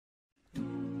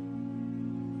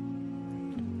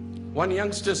One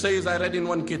youngster says, I read in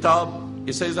one kitab,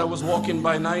 he says, I was walking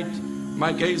by night,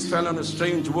 my gaze fell on a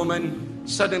strange woman.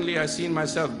 Suddenly I seen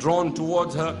myself drawn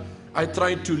towards her. I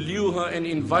tried to lure her and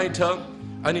invite her,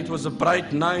 and it was a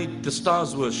bright night, the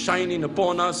stars were shining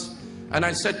upon us, and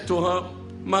I said to her,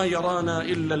 Ma yarana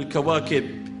illa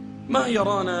al-kawakib, Ma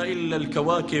yarana illa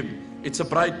al-kawakib. It's a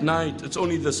bright night, it's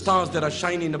only the stars that are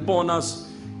shining upon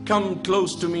us. Come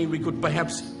close to me, we could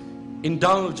perhaps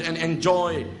indulge and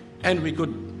enjoy, and we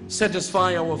could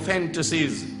satisfy our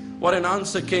fantasies. What an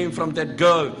answer came from that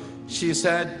girl. She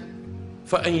said,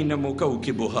 فَأَيْنَ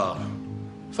مُكَوْكِبُهَا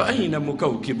فَأَيْنَ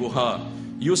مُكَوْكِبُهَا.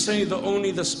 You say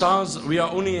the stars, we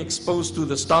are only exposed to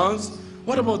the stars.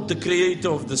 What about the creator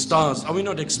of the stars? Are we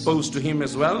not exposed to him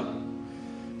as well?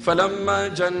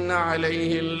 فَلَمَّا جَنَّ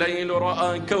عَلَيْهِ اللَّيْلُ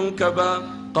رَأَى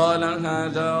كَوْكَبًا قَالَ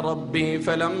هَذَا رَبِّي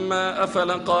فَلَمَّا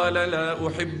أَفَلَ قَالَ لَا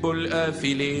أُحِبُّ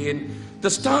الْآفِلِينَ. The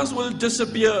stars will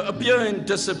disappear, appear and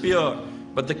disappear.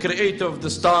 But the creator of the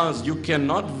stars, you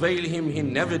cannot veil him, he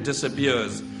never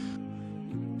disappears.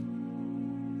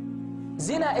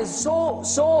 Zina is so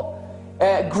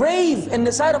grave in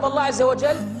the sight of Allah Azza wa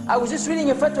Jal. I was just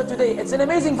reading a fatwa today. It's an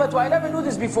amazing fatwa. I never knew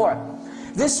this before.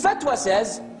 This fatwa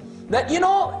says that, you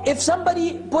know, if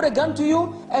somebody put a gun to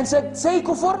you and said, say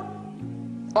kufr,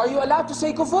 are you allowed to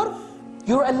say kufr?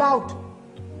 You're allowed.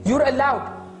 You're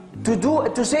allowed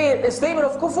to say a statement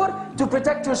of kufr to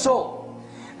protect your soul.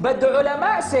 But the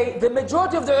ulama say, the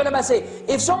majority of the ulama say,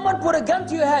 if someone put a gun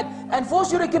to your head and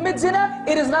force you to commit zina,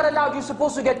 it is not allowed. You're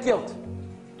supposed to get killed.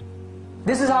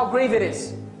 This is how grave it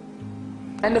is.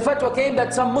 And the fatwa came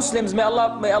that some Muslims, may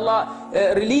Allah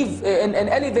relieve and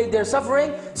elevate their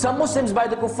suffering, some Muslims by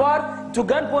the kuffar, to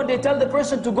gunpoint, they tell the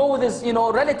person to go with his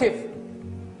relative,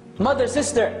 mother,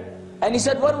 sister. And he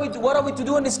said, what are we to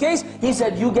do in this case? He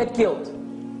said, you get killed.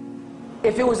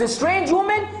 If it was a strange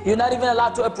woman, you're not even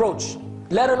allowed to approach,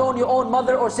 let alone your own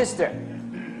mother or sister.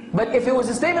 But if it was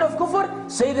a statement of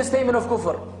kufr, say the statement of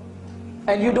kufr,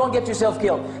 and you don't get yourself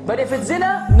killed. But if it's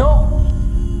zina, no.